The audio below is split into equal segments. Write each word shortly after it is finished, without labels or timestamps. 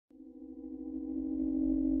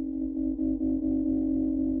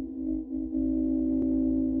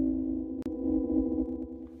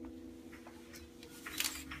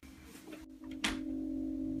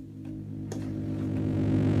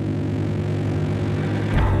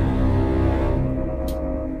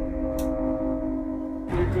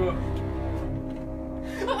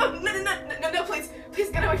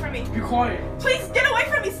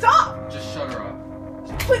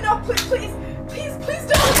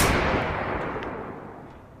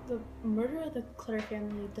The murder of the Clutter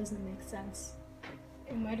family doesn't make sense.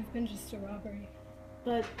 It might have been just a robbery.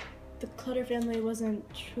 But the Clutter family wasn't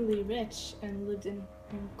truly rich and lived in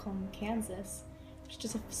Rincon, Kansas. It's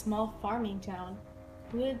just a small farming town.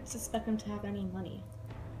 Who would suspect them to have any money?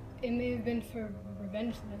 It may have been for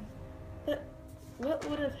revenge then. But what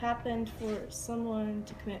would have happened for someone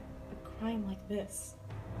to commit a crime like this?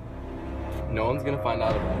 No one's gonna find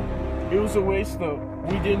out about it. It was a waste though.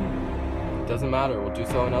 We didn't. Doesn't matter, we'll do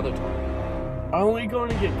so another time. Are we going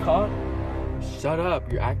to get caught? Shut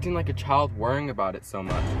up, you're acting like a child worrying about it so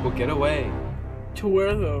much. We'll get away. To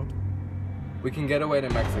where though? We can get away to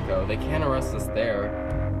Mexico. They can't arrest us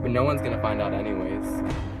there, but no one's gonna find out anyways.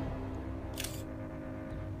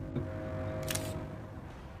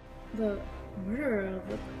 The murderer of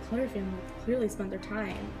the Clutter family clearly spent their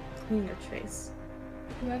time cleaning their trace.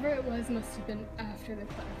 Whoever it was must have been after the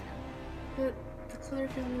Clutter family. But the Clutter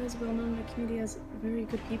family is well known in the community as very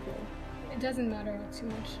good people. It doesn't matter all too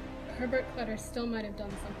much. Herbert Clutter still might have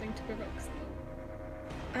done something to provoke someone.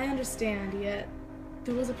 I understand, yet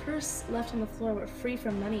there was a purse left on the floor free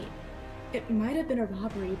from money. It might have been a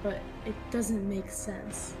robbery, but it doesn't make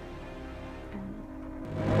sense.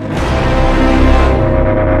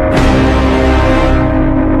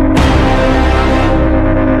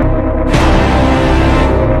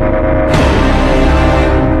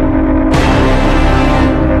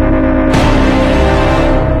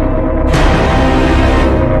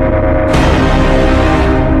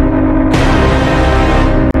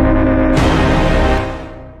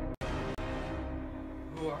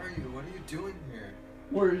 Who are you? What are you doing here?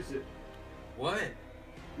 Where is it? What?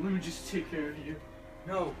 Let me just take care of you.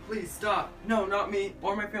 No, please stop. No, not me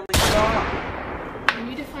or my family. Stop! We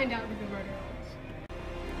need to find out who the murderer was.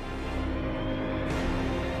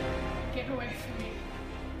 Get away from me.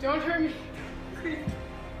 Don't hurt me.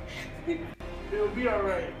 Please. It'll be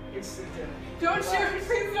alright. It's the death. Don't shoot.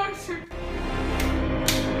 Please don't shoot.